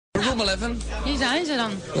maar even. Hier zijn ze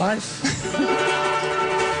dan. Live.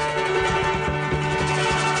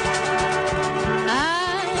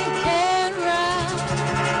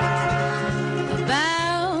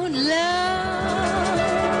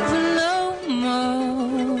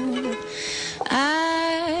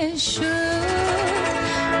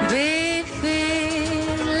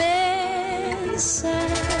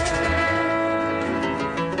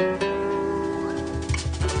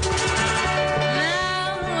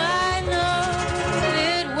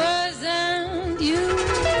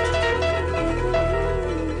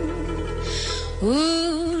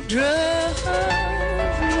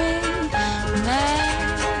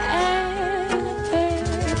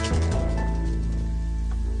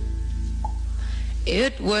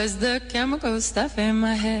 It was the chemical stuff in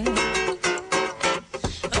my head.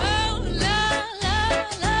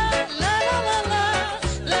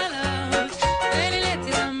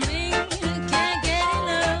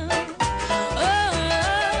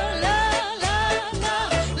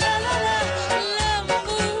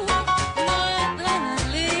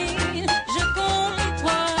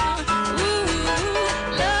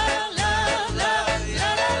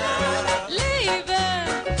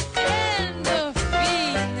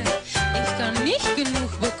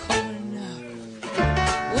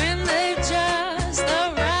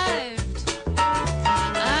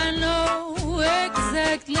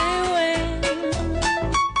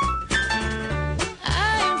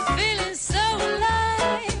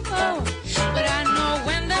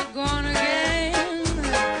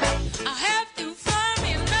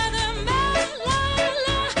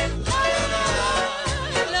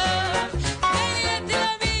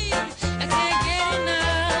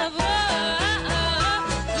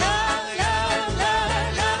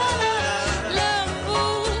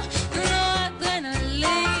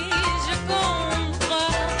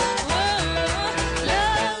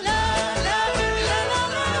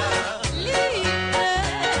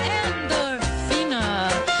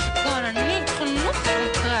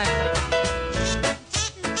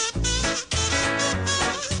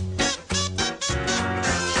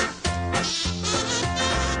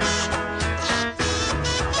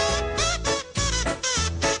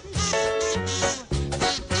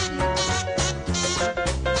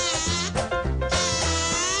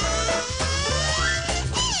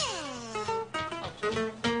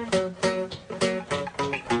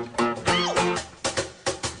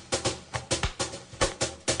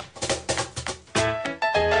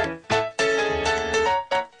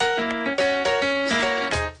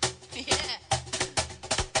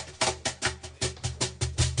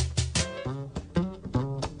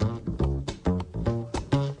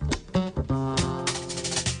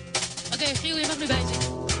 Giel, je mag nu bij zitten.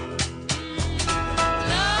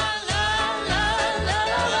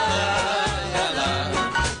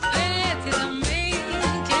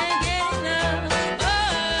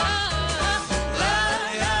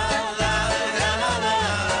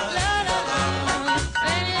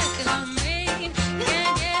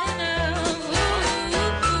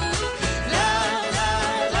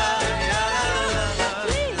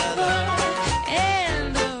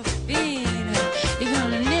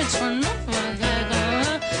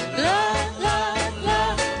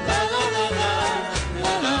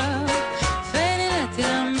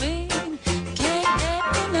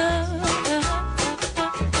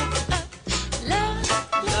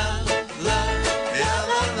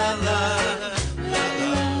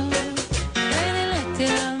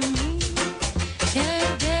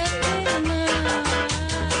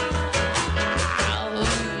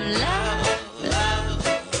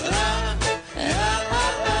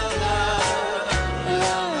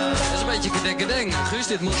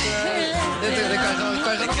 Dit moet... kan je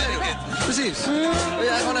gewoon opnemen. Precies. Wil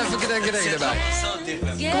jij gewoon even denken erbij?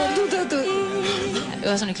 Kom, doe. U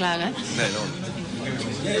was nog niet klaar, hè? Nee, nog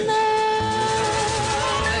niet.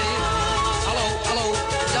 Hallo.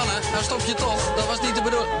 Janne, nou stop je toch. Dat was niet de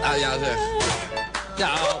bedoeling. Nou ja, zeg.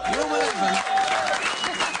 Ja, doe maar even.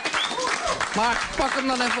 Maar pak hem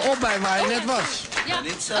dan even op bij waar hij net was. Ja.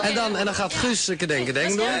 En dan gaat Guus denken doen.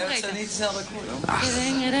 Het zijn niet dezelfde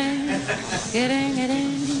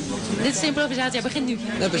Dit is de improvisatie, hij begint nu.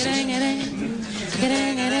 Ja, precies.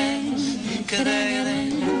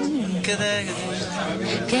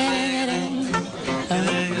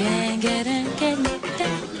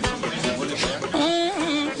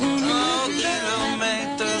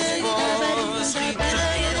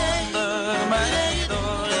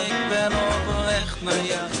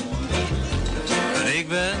 Ik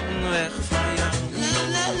ben weg van jou.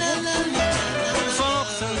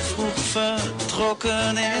 Vanochtend vroeg vertrokken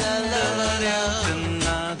in de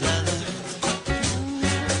genade.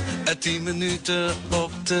 10 minuten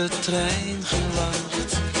op de trein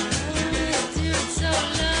gewacht.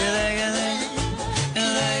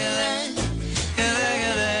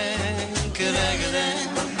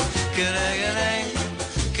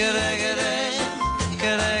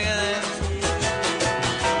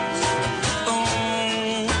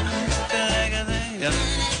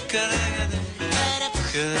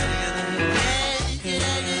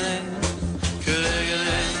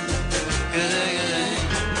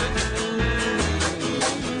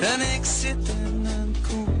 En ik zit in een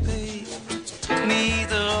coupé,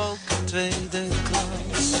 niet ook tweede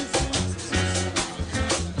klas.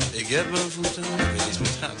 Ik heb mijn voeten, ik weet niet meer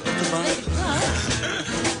gaat op de bank.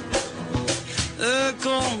 De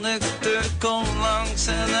conducteur komt langs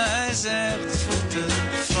en hij zegt voeten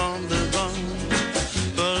van de bank.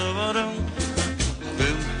 Badabadum,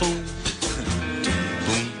 bum, boem,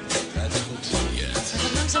 boem. Ja, dat is goed. Ja.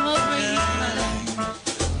 Langzaam over hier.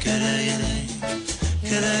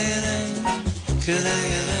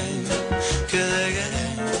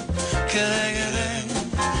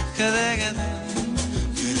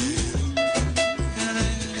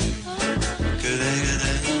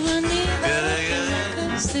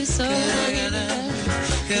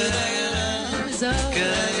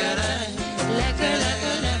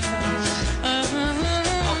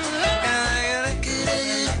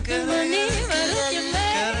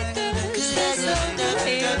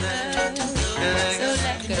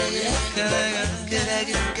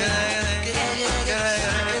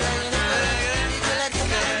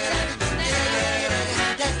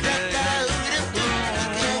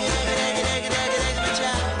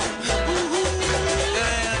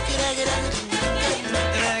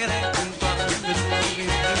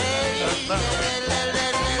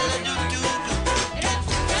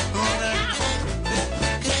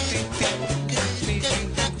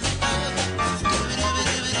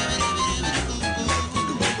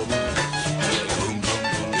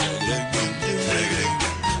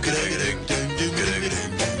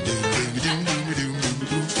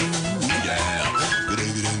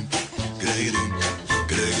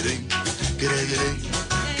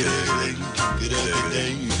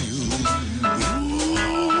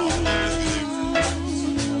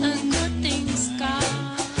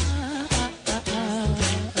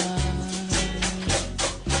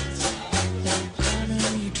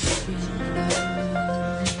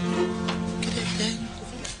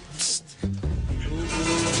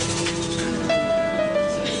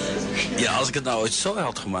 Ja, als ik het nou ooit zo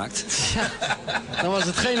had gemaakt. Ja, dan was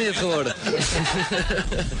het geen hit geworden.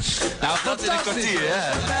 Nou, Dat in een kwartier, hè?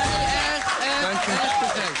 Echt te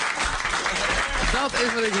gek. Dat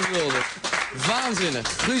is wat ik dus wilde. Waanzinnig.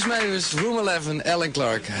 Guus Meeuwis, Room 11, Alain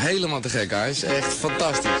Clark. Helemaal te gek, guys. Echt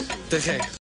fantastisch. Te gek.